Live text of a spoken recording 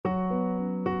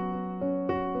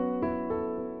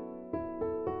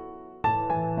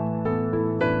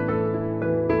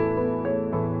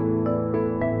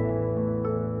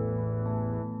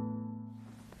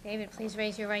David, please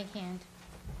raise your right hand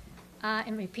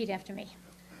and repeat after me.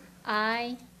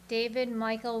 I, David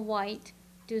Michael White,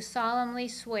 do solemnly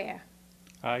swear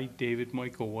I, David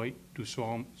Michael White, do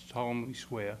solemnly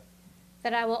swear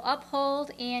that I will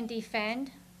uphold and defend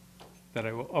that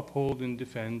I will uphold and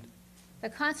defend the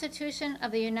Constitution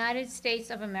of the United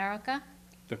States of America,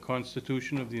 the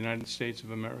Constitution of the United States of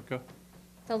America,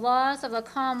 the laws of the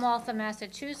Commonwealth of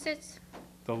Massachusetts,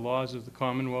 the laws of the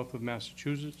Commonwealth of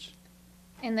Massachusetts,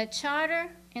 and the Charter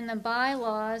and the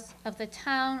bylaws of the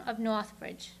Town of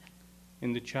Northbridge,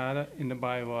 and the Charter and the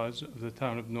bylaws of the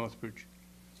Town of Northbridge,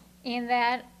 and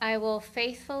that I will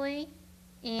faithfully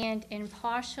and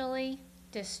impartially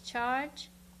discharge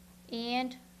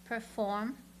and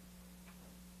perform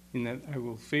and that I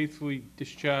will faithfully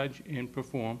discharge and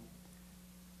perform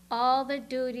all the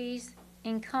duties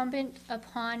incumbent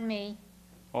upon me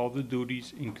all the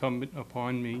duties incumbent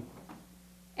upon me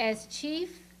as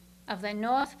Chief of the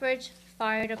Northbridge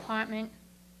Fire Department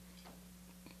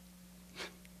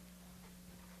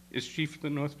as Chief of the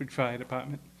Northbridge Fire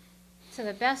Department to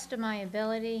the best of my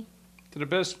ability, to the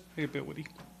best of my ability.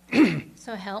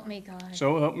 so help me God.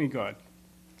 So help me God.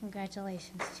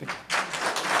 Congratulations, Chief.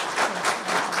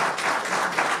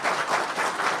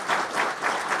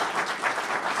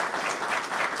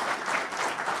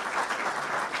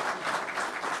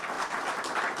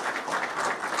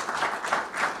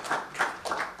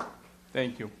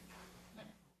 Thank you.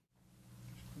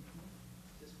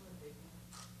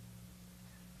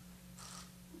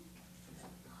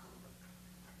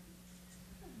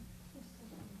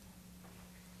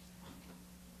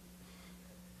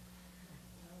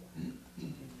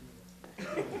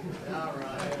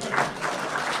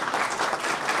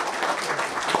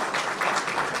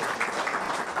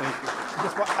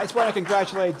 I just want to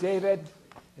congratulate David.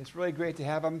 It's really great to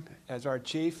have him as our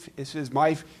chief. This is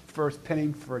my first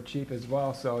pinning for a chief as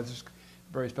well, so it's just a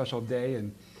very special day.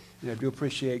 And I do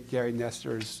appreciate Gary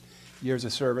Nestor's years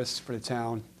of service for the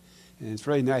town. And it's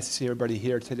really nice to see everybody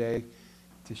here today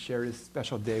to share this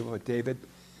special day with David.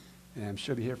 And I'm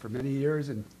sure he'll be here for many years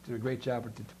and doing a great job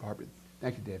with the department.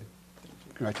 Thank you, David.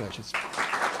 Congratulations.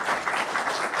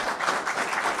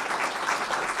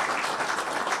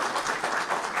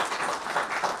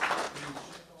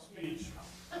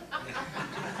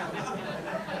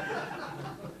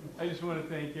 I just want to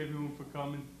thank everyone for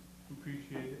coming.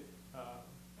 Appreciate it.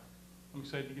 I'm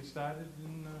excited to get started,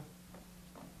 and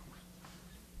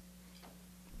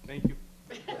thank you.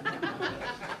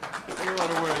 A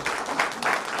lot of words.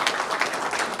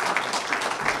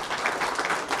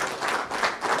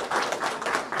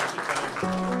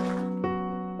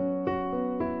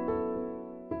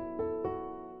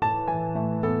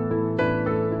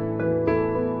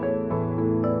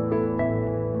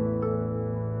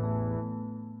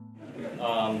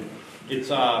 It's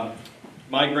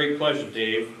my great pleasure,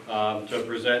 Dave, to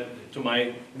present to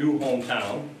my new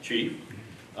hometown chief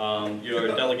your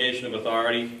delegation of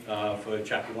authority for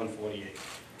Chapter 148.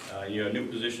 Your new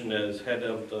position as head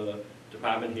of the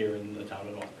department here in the town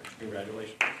of Northbridge.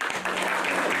 Congratulations.